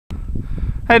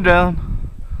Hey Dylan,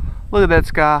 look at that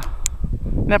sky.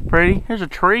 Isn't that pretty? Here's a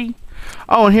tree.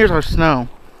 Oh, and here's our snow.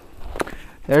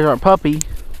 There's our puppy.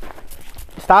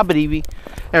 Stop it, Evie.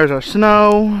 There's our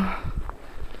snow.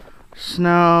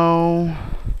 Snow.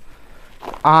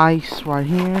 Ice right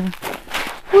here.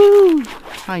 Woo!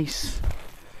 Ice.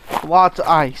 Lots of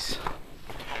ice.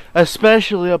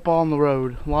 Especially up on the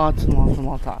road. Lots and lots and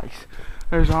lots of ice.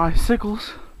 There's our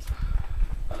icicles.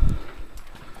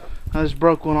 I just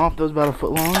broke one off that was about a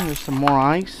foot long. There's some more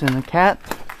ice and a cat.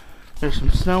 There's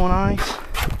some snow and ice.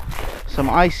 Some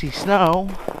icy snow.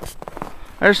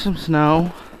 There's some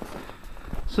snow.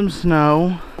 Some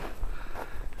snow.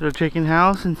 There's a chicken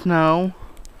house and snow.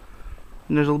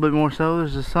 And there's a little bit more snow.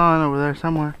 There's the sun over there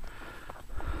somewhere.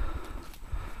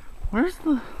 Where's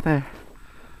the... there.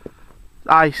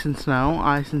 Ice and snow.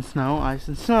 Ice and snow. Ice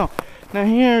and snow. Now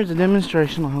here's a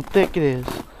demonstration of how thick it is.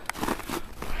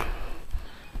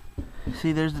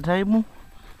 See, there's the table.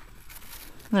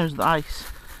 There's the ice.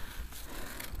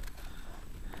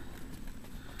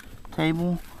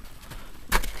 Table.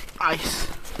 Ice.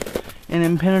 An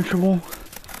impenetrable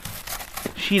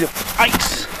sheet of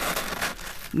ice.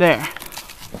 There.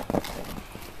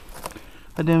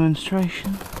 A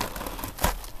demonstration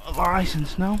of ice and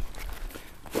snow.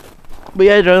 But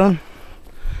yeah, Gaylyn,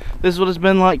 this is what it's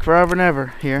been like forever and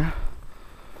ever here.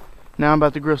 Now I'm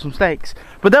about to grill some steaks.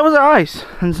 But that was our ice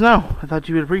and snow. I thought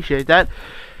you would appreciate that.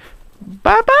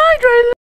 Bye bye, Gaylyn.